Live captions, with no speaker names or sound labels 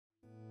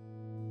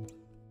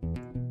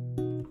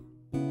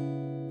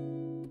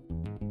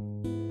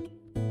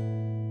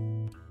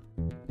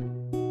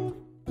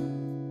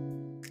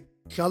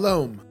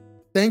Shalom.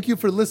 Thank you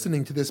for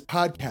listening to this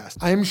podcast.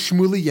 I am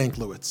Shmuley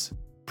Yanklowitz,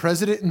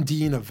 President and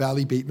Dean of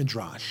Valley Beit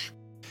Midrash.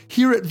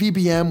 Here at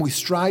VBM, we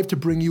strive to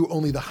bring you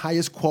only the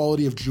highest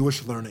quality of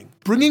Jewish learning,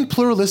 bringing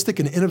pluralistic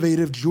and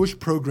innovative Jewish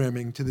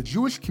programming to the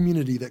Jewish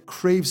community that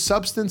craves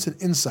substance and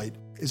insight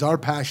is our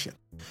passion,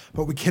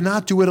 but we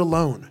cannot do it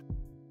alone.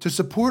 To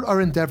support our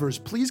endeavors,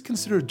 please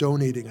consider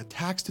donating a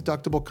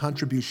tax-deductible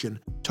contribution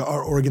to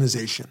our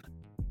organization.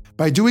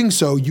 By doing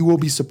so, you will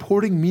be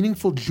supporting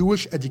meaningful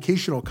Jewish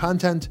educational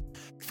content,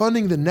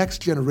 funding the next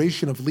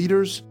generation of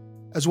leaders,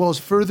 as well as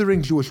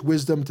furthering Jewish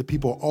wisdom to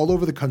people all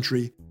over the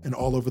country and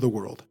all over the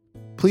world.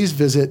 Please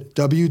visit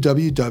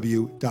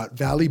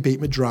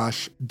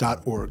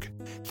www.valleybeitmidrash.org.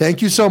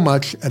 Thank you so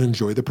much and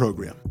enjoy the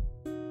program.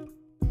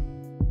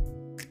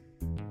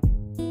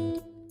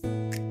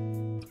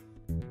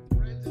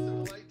 Friends, it's a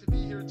delight to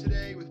be here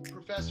today with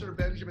Professor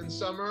Benjamin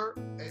Sommer,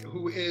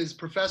 who is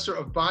professor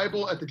of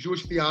Bible at the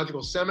Jewish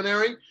Theological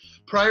Seminary.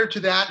 Prior to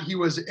that, he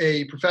was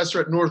a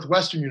professor at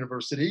Northwestern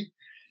University.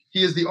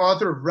 He is the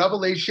author of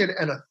Revelation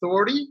and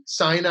Authority,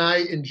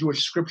 Sinai in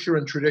Jewish Scripture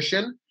and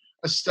Tradition,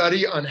 a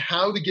study on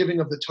how the giving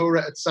of the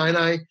Torah at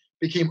Sinai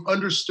became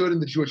understood in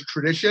the Jewish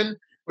tradition,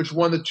 which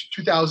won the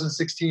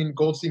 2016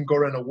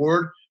 Goldstein-Goren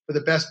Award for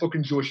the best book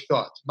in Jewish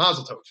thought,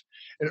 Mazel Tov.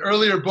 An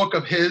earlier book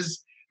of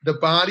his, The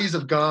Bodies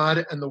of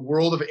God and the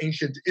World of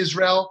Ancient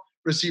Israel,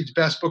 received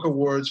Best Book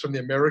Awards from the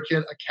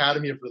American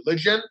Academy of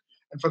Religion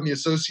and from the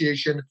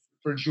Association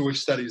for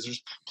Jewish Studies.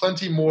 There's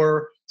plenty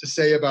more to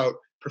say about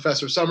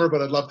Professor Sommer,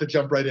 but I'd love to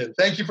jump right in.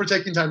 Thank you for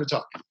taking time to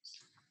talk.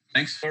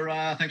 Thanks for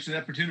the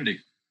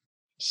opportunity.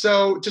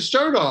 So to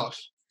start off,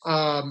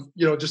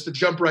 just to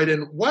jump right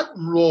in, what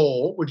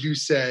role would you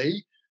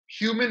say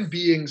human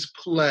beings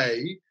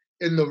play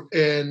in the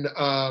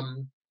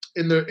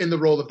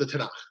role of the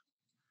Tanakh?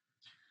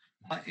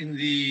 In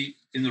the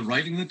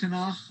writing of the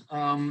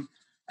Tanakh,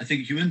 I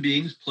think human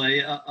beings play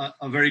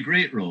a very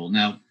great role.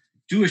 Now,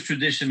 Jewish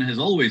tradition has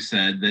always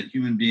said that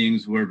human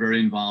beings were very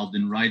involved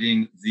in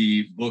writing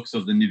the books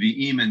of the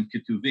Nevi'im and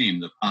Ketuvim,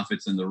 the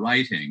prophets and the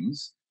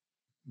writings.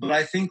 But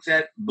I think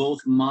that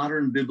both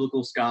modern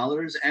biblical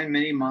scholars and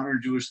many modern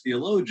Jewish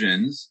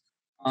theologians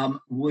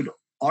would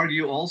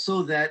argue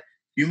also that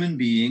human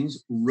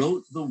beings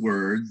wrote the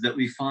words that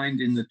we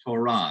find in the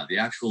Torah. The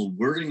actual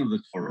wording of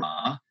the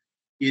Torah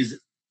is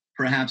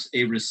perhaps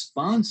a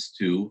response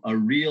to a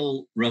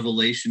real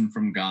revelation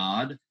from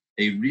God,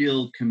 a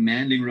real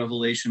commanding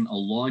revelation, a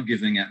law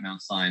giving at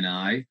Mount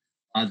Sinai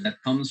that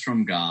comes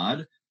from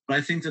God. But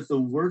I think that the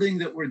wording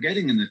that we're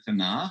getting in the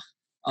Tanakh,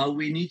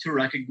 we need to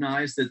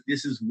recognize that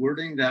this is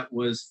wording that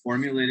was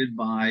formulated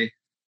by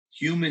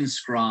human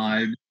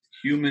scribes,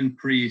 human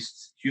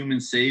priests, human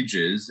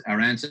sages, our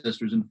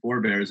ancestors and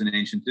forebears in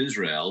ancient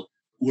Israel,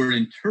 who were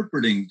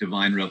interpreting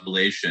divine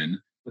revelation,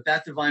 but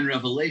that divine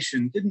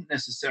revelation didn't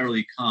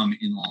necessarily come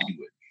in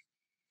language.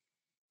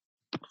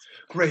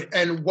 Great.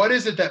 And what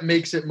is it that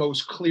makes it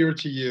most clear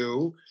to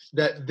you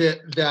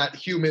that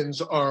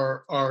humans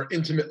are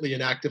intimately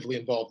and actively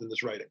involved in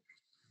this writing?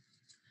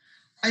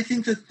 I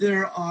think that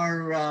there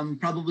are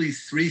probably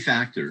three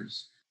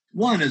factors.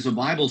 One, as a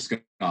Bible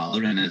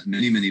scholar, and as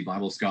many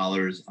Bible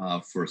scholars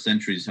for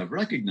centuries have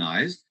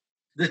recognized,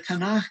 the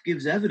Tanakh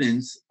gives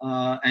evidence,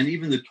 and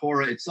even the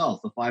Torah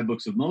itself, the 5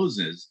 books of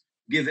Moses,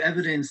 give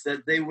evidence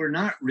that they were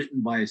not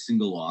written by a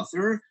single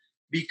author,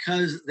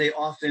 because they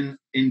often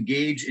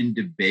engage in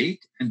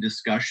debate and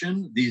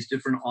discussion. These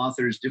different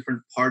authors,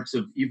 different parts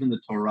of even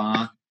the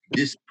Torah,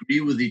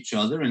 disagree with each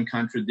other and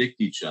contradict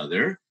each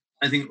other.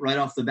 I think right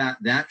off the bat,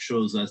 that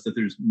shows us that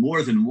there's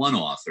more than one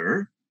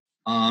author,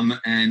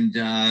 and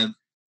the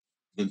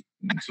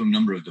maximum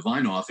number of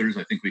divine authors,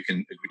 I think we can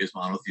agree as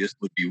monotheists,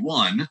 would be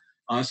one.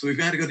 So we've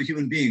got to go to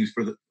human beings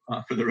for the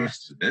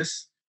rest of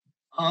this.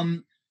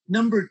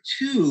 Number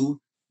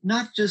two,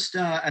 not just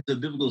as a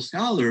biblical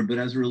scholar, but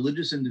as a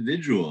religious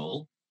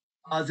individual,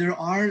 there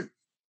are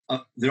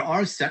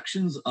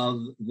sections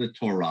of the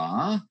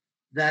Torah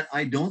that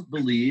I don't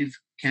believe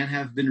can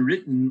have been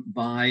written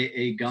by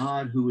a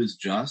God who is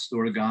just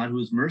or a God who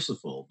is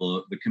merciful.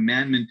 The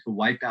commandment to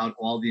wipe out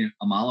all the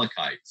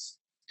Amalekites,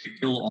 to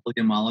kill all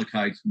the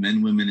Amalekites,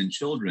 men, women, and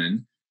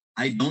children,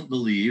 I don't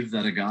believe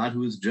that a God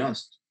who is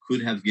just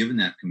could have given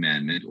that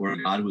commandment, or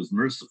a God who is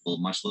merciful,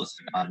 much less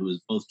a God who is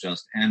both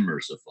just and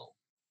merciful.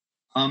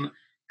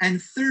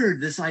 And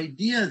third, this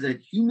idea that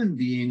human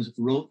beings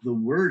wrote the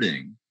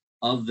wording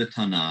of the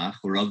Tanakh,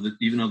 or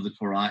even of the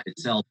Torah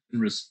itself, in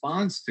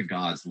response to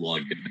God's law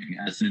giving,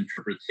 as an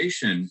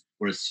interpretation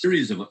or a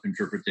series of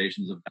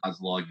interpretations of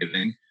God's law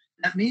giving,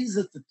 that means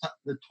that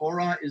the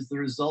Torah is the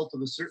result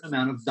of a certain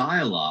amount of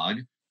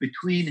dialogue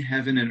between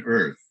heaven and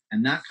earth.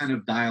 And that kind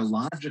of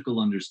dialogical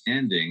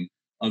understanding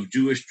of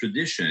Jewish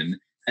tradition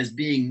as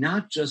being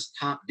not just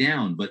top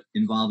down, but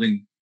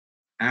involving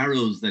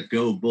arrows that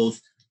go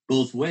both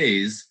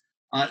ways,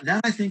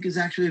 that I think is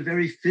actually a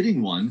very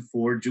fitting one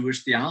for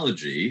Jewish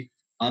theology,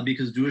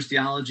 because Jewish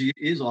theology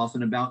is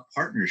often about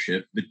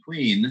partnership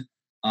between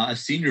a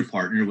senior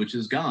partner, which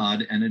is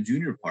God, and a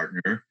junior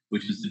partner,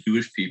 which is the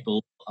Jewish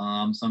people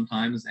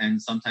sometimes,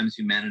 and sometimes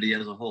humanity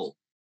as a whole.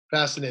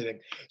 Fascinating.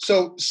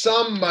 So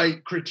some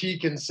might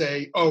critique and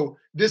say, oh,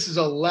 this is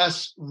a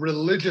less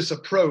religious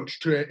approach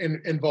to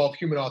involve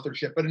human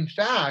authorship. But in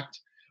fact,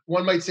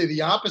 one might say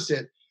the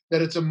opposite,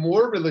 that it's a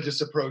more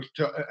religious approach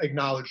to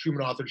acknowledge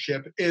human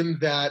authorship, in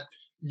that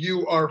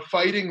you are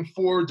fighting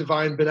for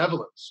divine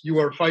benevolence. You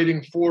are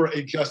fighting for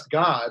a just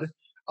God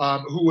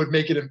who would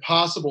make it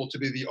impossible to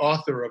be the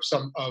author of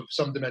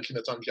some dimension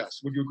that's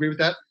unjust. Would you agree with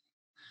that?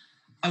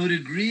 I would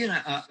agree, and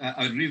I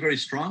agree very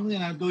strongly,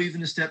 and I'd go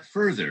even a step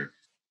further.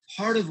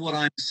 Part of what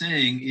I'm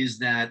saying is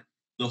that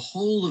the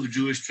whole of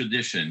Jewish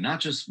tradition, not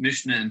just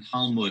Mishnah and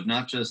Talmud,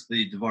 not just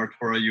the Devar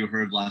Torah you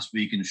heard last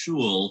week in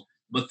Shul,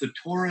 but the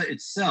Torah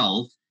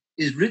itself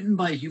is written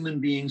by human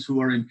beings who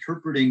are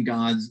interpreting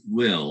God's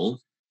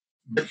will,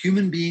 but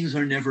human beings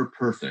are never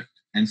perfect.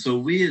 And so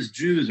we as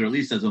Jews, or at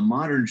least as a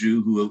modern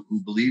Jew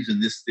who believes in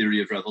this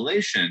theory of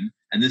revelation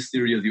and this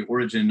theory of the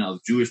origin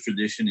of Jewish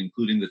tradition,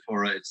 including the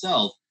Torah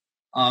itself,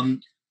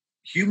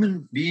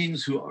 human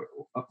beings who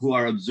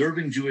are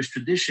observing Jewish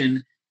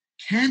tradition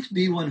can't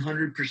be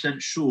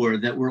 100% sure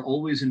that we're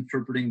always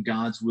interpreting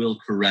God's will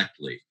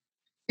correctly.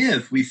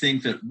 If we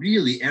think that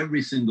really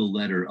every single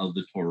letter of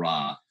the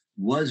Torah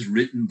was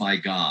written by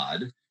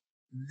God,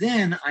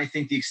 then I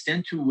think the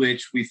extent to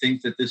which we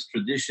think that this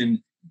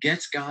tradition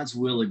gets God's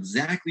will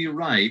exactly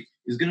right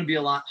is going to be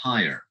a lot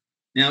higher.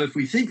 Now, if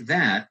we think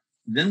that,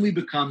 then we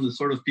become the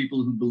sort of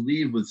people who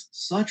believe with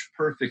such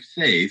perfect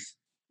faith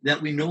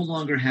that we no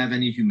longer have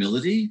any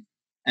humility.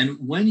 And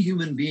when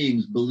human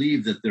beings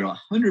believe that they're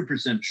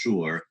 100%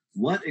 sure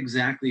what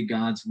exactly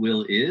God's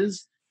will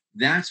is,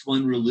 that's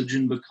when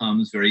religion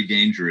becomes very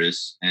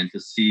dangerous. And to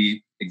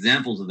see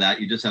examples of that,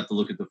 you just have to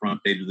look at the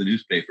front page of the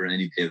newspaper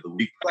any day of the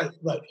week.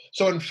 Right.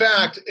 So in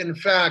fact,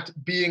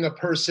 being a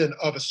person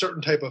of a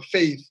certain type of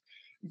faith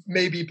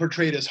may be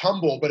portrayed as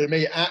humble, but it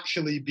may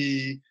actually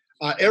be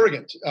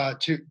arrogant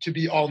to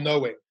be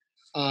all-knowing.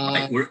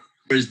 Right.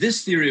 Whereas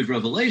this theory of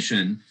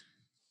revelation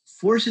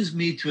forces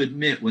me to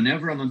admit,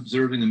 whenever I'm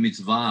observing a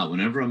mitzvah,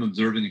 whenever I'm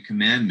observing a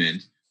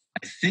commandment,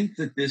 I think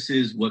that this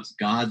is what's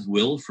God's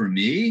will for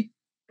me.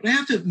 But I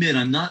have to admit,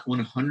 I'm not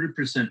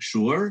 100%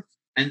 sure.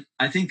 And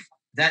I think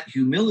that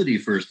humility,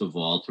 first of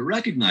all, to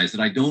recognize that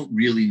I don't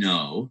really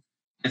know,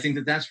 I think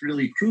that that's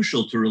really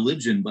crucial to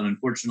religion, but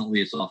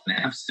unfortunately it's often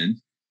absent.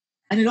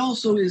 And it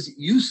also is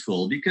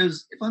useful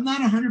because if I'm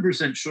not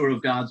 100% sure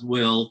of God's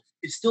will,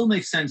 it still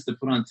makes sense to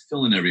put on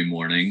tefillin every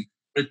morning,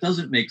 but it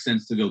doesn't make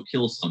sense to go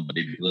kill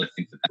somebody because I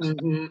think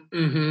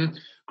that's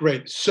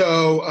Great.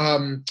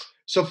 So,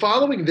 so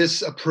following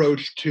this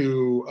approach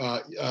to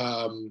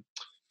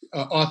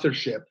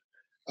authorship,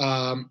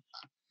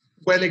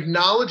 when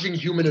acknowledging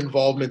human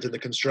involvement in the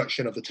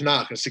construction of the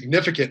Tanakh, a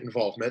significant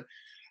involvement,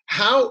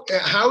 how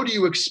do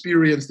you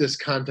experience this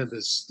content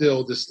as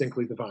still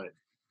distinctly divine?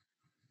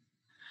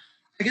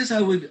 I guess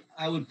I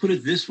would put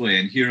it this way,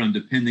 and here I'm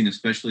depending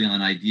especially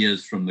on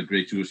ideas from the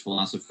great Jewish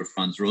philosopher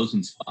Franz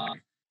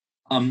Rosenzweig,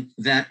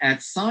 that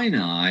at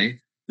Sinai,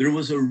 there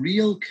was a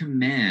real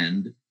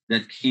command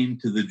that came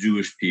to the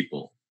Jewish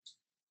people.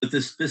 But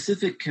the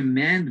specific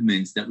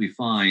commandments that we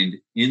find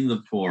in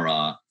the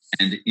Torah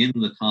and in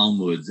the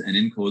Talmuds and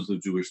in codes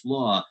of Jewish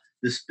law,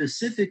 the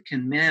specific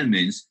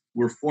commandments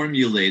were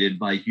formulated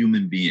by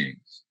human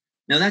beings.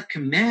 Now that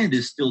command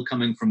is still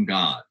coming from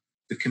God.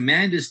 The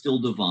command is still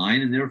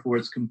divine, and therefore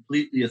it's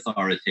completely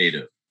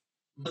authoritative.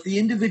 But the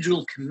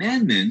individual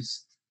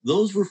commandments,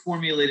 those were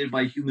formulated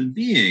by human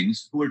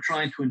beings who were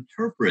trying to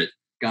interpret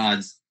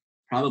God's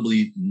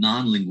probably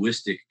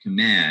non-linguistic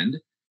command.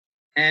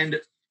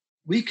 And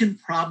we can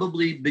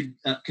probably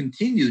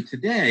continue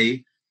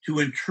today to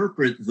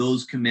interpret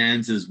those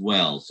commands as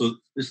well. So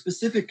the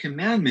specific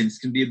commandments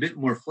can be a bit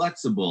more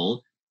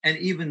flexible and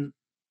even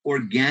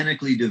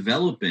organically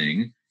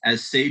developing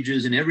as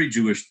sages in every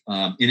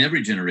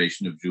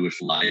generation of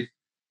Jewish life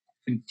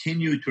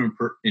continue to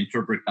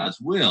interpret God's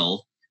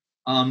will.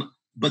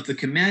 But the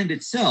command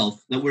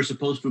itself, that we're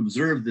supposed to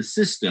observe the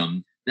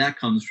system, that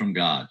comes from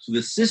God. So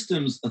the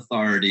system's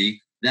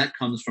authority, that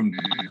comes from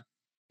God.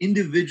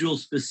 Individual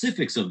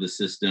specifics of the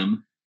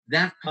system,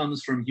 that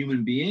comes from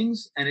human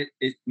beings. And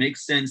it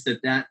makes sense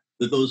that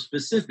those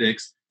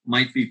specifics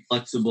might be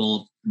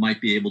flexible,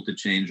 might be able to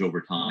change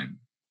over time.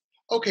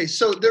 Okay,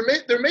 so there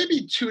may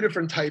be two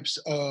different types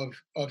of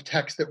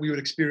text that we would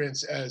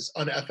experience as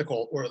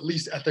unethical or at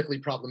least ethically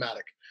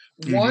problematic.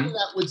 Mm-hmm. One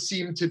that would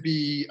seem to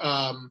be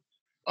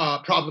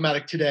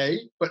problematic today,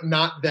 but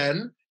not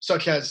then,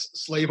 such as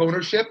slave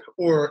ownership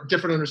or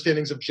different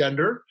understandings of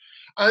gender.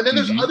 And then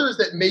there's others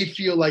that may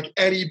feel like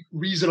any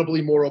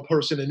reasonably moral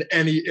person in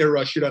any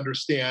era should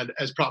understand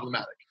as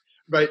problematic,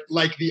 right?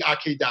 Like the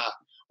Akedah,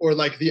 or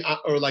like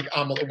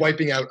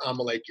wiping out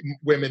Amalek,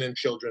 women and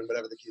children,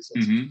 whatever the case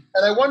is. Mm-hmm.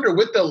 And I wonder,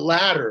 with the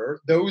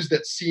latter, those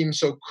that seem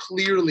so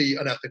clearly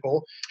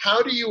unethical,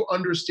 how do you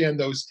understand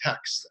those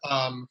texts?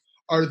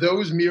 Are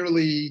those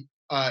merely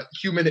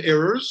human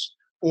errors,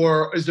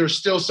 or is there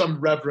still some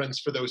reverence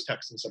for those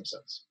texts in some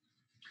sense?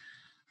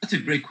 That's a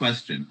great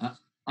question.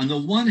 On the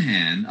one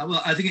hand,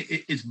 well, I think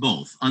it's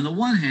both. On the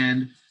one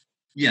hand,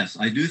 yes,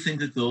 I do think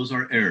that those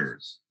are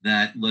errors.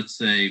 That, let's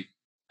say,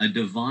 a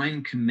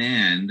divine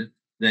command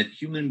that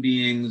human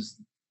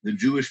beings, the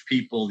Jewish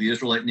people, the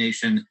Israelite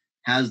nation,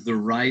 has the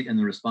right and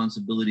the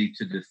responsibility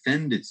to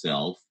defend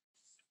itself,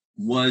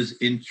 was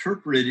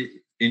interpreted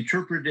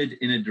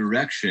in a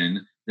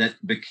direction that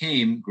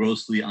became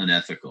grossly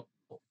unethical.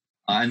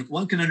 And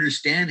one can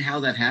understand how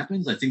that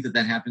happens. I think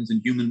that happens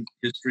in human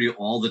history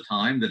all the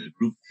time, that a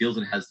group feels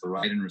it has the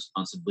right and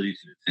responsibility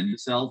to defend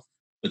itself,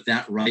 but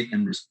that right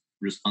and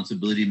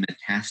responsibility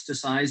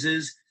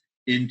metastasizes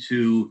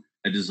into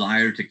a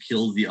desire to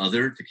kill the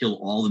other, to kill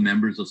all the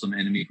members of some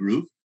enemy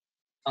group.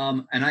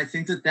 And I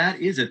think that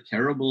is a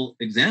terrible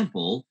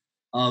example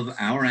of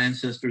our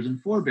ancestors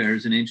and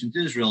forebears in ancient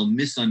Israel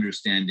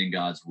misunderstanding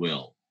God's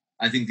will.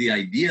 I think the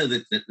idea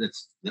that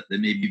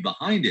may be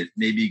behind it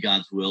may be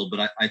God's will,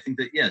 but I think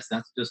that, yes,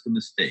 that's just a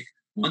mistake.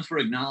 Once we're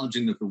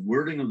acknowledging that the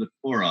wording of the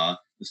Torah,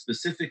 the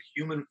specific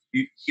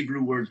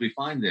Hebrew words we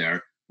find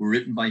there, were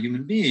written by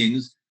human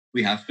beings,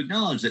 we have to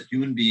acknowledge that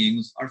human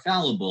beings are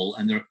fallible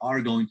and there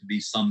are going to be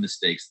some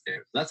mistakes there.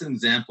 So that's an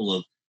example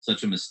of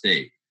such a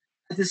mistake.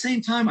 At the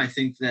same time, I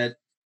think that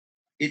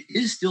it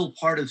is still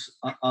part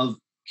of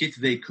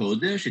Kitvei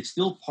Kodesh. It's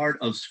still part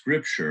of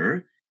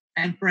Scripture,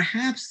 and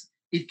perhaps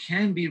it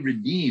can be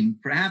redeemed.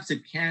 Perhaps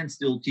it can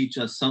still teach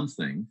us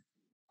something,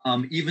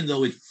 even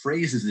though it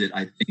phrases it,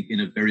 I think, in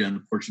a very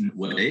unfortunate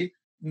way.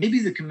 Maybe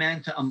the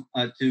command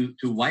to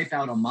wipe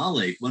out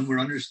Amalek, when we're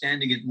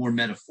understanding it more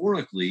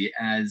metaphorically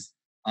as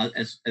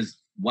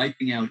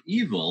wiping out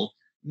evil,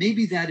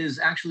 maybe that is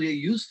actually a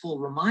useful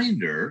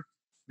reminder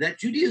that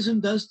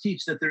Judaism does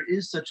teach that there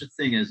is such a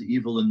thing as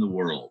evil in the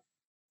world.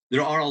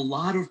 There are a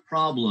lot of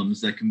problems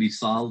that can be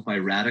solved by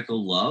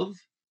radical love,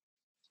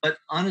 but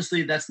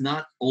honestly, that's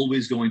not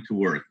always going to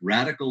work.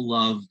 Radical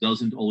love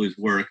doesn't always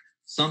work.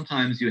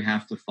 Sometimes you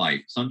have to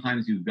fight.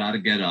 Sometimes you've got to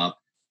get up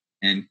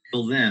and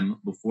kill them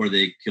before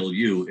they kill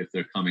you if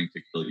they're coming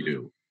to kill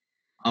you.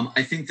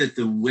 I think that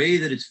the way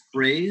that it's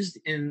phrased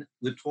in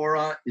the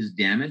Torah is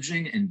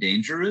damaging and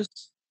dangerous,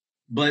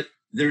 but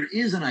there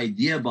is an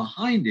idea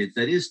behind it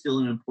that is still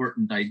an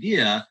important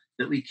idea,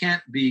 that we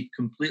can't be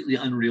completely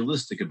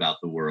unrealistic about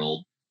the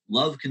world.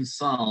 Love can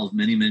solve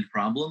many, many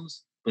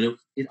problems, but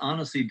it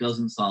honestly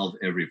doesn't solve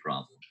every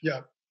problem. Yeah,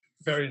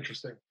 very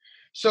interesting.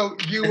 So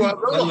you,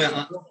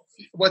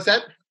 what's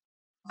that?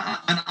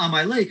 On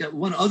Amalek,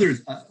 one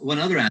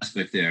other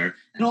aspect there,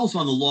 and also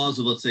on the laws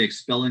of, let's say,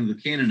 expelling the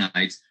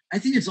Canaanites, I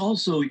think it's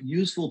also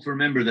useful to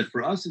remember that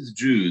for us as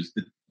Jews,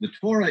 the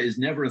Torah is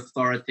never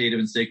authoritative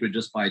and sacred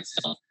just by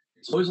itself.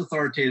 It's always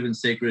authoritative and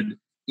sacred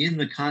in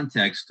the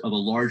context of a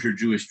larger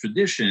Jewish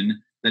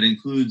tradition that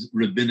includes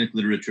rabbinic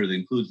literature, that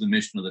includes the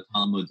Mishnah, the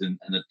Talmud, and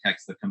the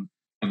texts that come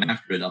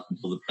after it up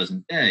until the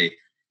present day.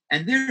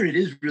 And there it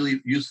is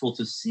really useful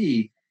to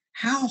see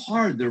how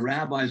hard the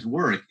rabbis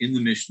work in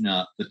the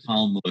Mishnah, the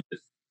Talmud,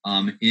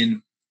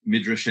 in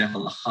Midrashei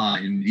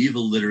Halacha, in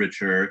medieval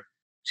literature,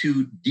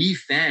 to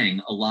defang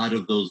a lot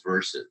of those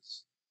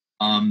verses.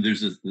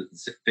 There's a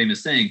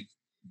famous saying,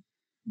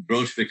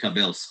 Brosh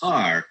v'kabel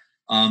schar,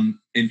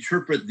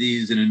 interpret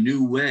these in a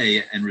new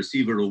way and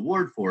receive a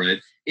reward for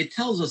it. It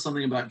tells us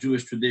something about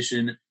Jewish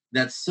tradition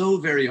that so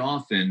very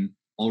often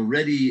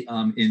already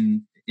at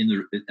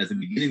the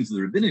beginnings of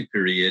the rabbinic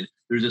period,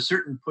 there's a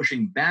certain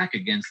pushing back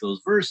against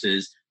those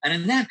verses. And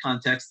in that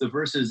context, the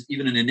verses,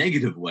 even in a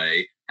negative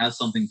way, have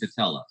something to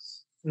tell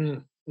us.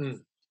 Mm-hmm.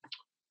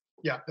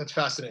 Yeah, that's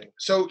fascinating.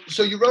 So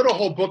you wrote a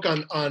whole book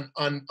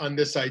on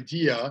this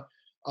idea,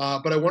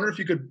 but I wonder if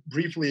you could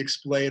briefly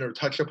explain or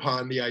touch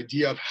upon the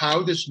idea of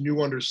how this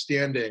new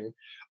understanding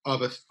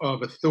of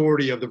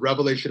authority of the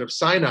revelation of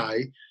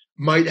Sinai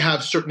might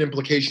have certain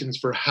implications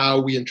for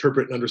how we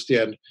interpret and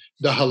understand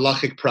the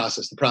halachic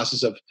process, the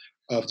process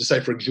of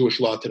deciphering Jewish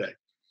law today.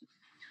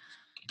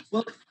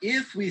 Well,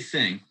 if we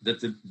think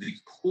that the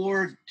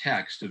core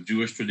text of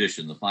Jewish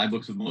tradition, the 5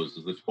 books of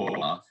Moses, the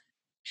Torah,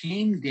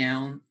 came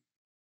down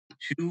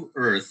to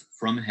earth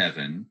from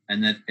heaven,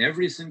 and that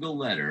every single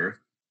letter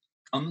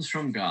comes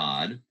from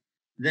God,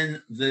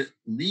 then the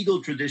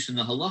legal tradition,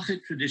 the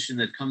halachic tradition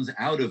that comes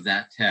out of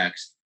that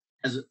text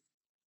has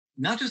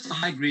not just a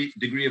high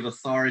degree of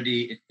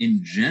authority in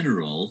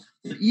general,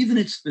 but even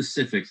its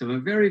specifics have a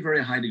very,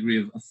 very high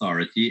degree of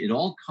authority. It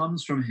all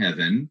comes from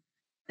heaven.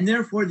 And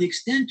therefore, the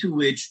extent to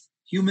which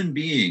human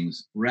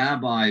beings,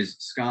 rabbis,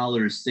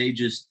 scholars,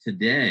 sages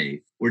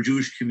today, or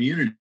Jewish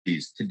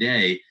communities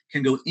today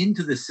can go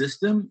into the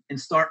system and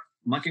start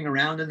mucking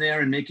around in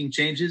there and making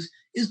changes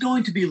is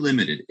going to be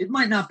limited. It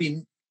might not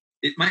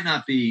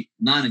be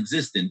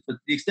non-existent, but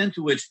the extent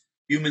to which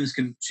humans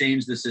can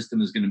change the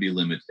system is going to be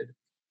limited.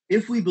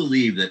 If we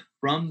believe that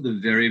from the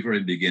very,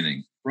 very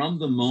beginning, from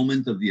the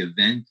moment of the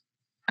event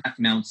at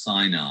Mount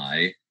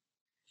Sinai,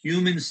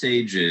 human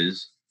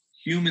sages,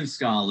 human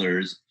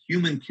scholars,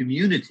 human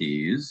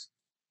communities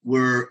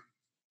were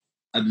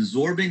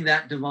absorbing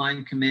that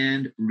divine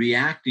command,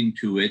 reacting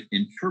to it,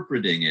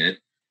 interpreting it,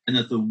 and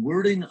that the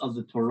wording of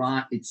the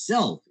Torah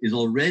itself is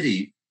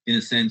already in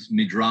a sense,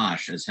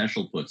 midrash, as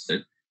Heschel puts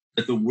it,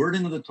 that the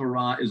wording of the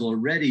Torah is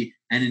already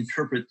an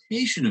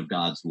interpretation of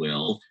God's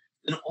will,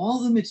 then all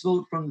the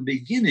mitzvot from the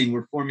beginning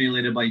were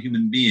formulated by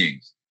human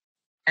beings.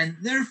 And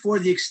therefore,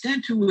 the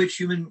extent to which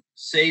human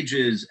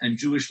sages and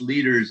Jewish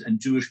leaders and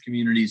Jewish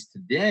communities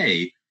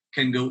today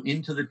can go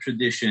into the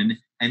tradition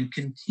and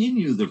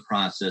continue the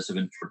process of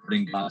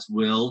interpreting God's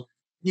will,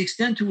 the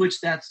extent to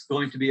which that's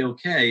going to be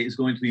okay is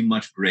going to be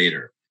much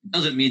greater. It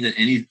doesn't mean that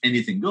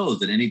anything goes,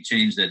 that any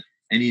change that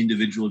any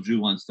individual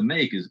Jew wants to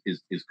make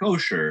is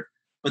kosher,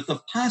 but the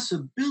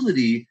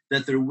possibility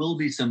that there will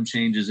be some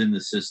changes in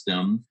the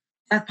system,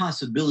 that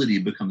possibility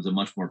becomes a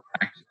much more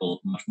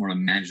practical, much more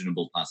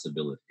imaginable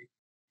possibility.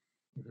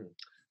 Mm-hmm.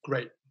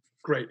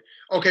 Great.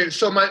 Okay,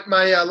 so my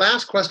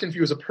last question for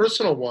you is a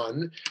personal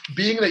one.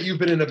 Being that you've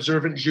been an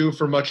observant Jew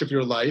for much of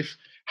your life,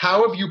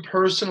 how have you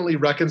personally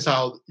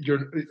reconciled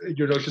your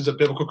notions of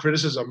biblical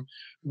criticism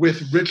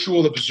with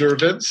ritual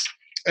observance?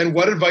 And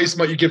what advice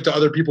might you give to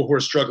other people who are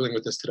struggling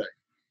with this today?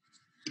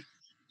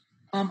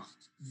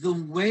 The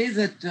way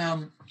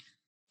that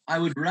I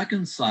would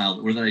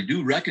reconcile, or that I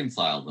do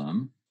reconcile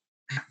them,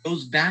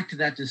 goes back to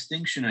that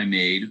distinction I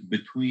made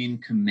between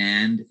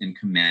command and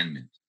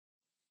commandment.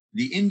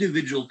 The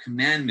individual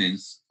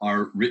commandments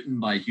are written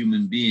by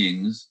human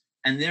beings,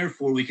 and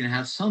therefore we can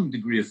have some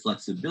degree of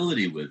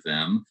flexibility with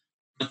them.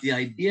 But the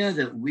idea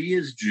that we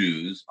as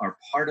Jews are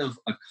part of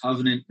a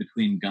covenant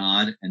between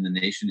God and the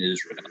nation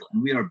Israel,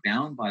 and we are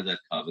bound by that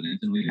covenant,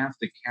 and we have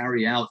to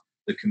carry out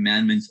the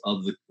commandments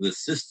of the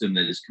system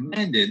that is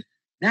commanded,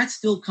 that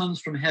still comes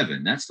from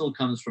heaven. That still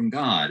comes from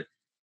God.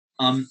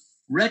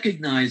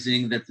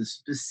 Recognizing that the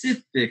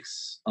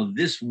specifics of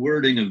this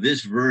wording of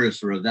this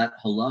verse or of that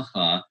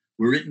halacha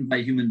were written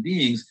by human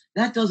beings,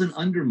 that doesn't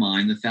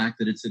undermine the fact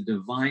that it's a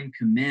divine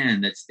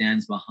command that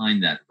stands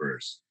behind that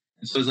verse.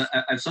 And so as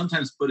I've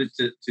sometimes put it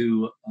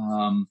to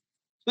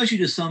especially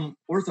to some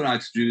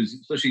Orthodox Jews,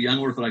 especially young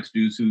Orthodox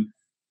Jews who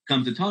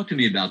come to talk to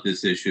me about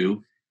this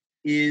issue,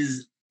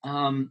 is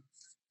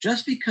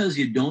just because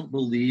you don't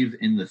believe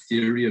in the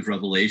theory of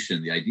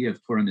revelation, the idea of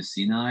Torah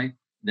Messinae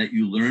that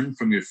you learned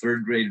from your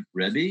third grade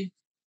Rebbe,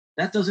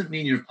 that doesn't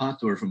mean you're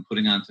patur from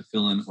putting on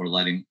tefillin or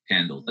lighting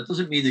candles. That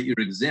doesn't mean that you're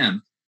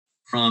exempt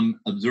from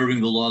observing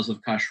the laws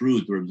of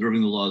kashrut or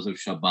observing the laws of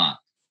Shabbat.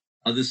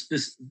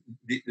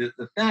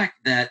 The fact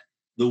that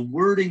the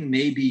wording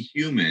may be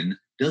human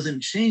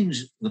doesn't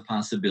change the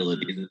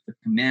possibility that the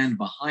command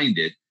behind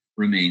it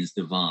remains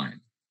divine.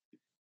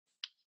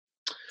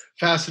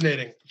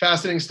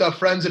 Fascinating stuff.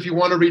 Friends, if you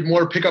want to read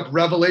more, pick up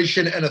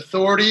Revelation and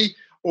Authority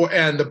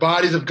and the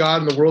Bodies of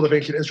God in the World of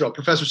Ancient Israel.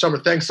 Professor Sommer,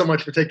 thanks so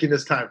much for taking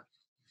this time.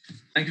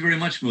 Thank you very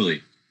much,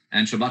 Muli.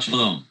 And Shabbat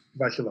Shalom.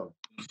 Shabbat Shalom.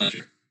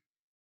 Pleasure.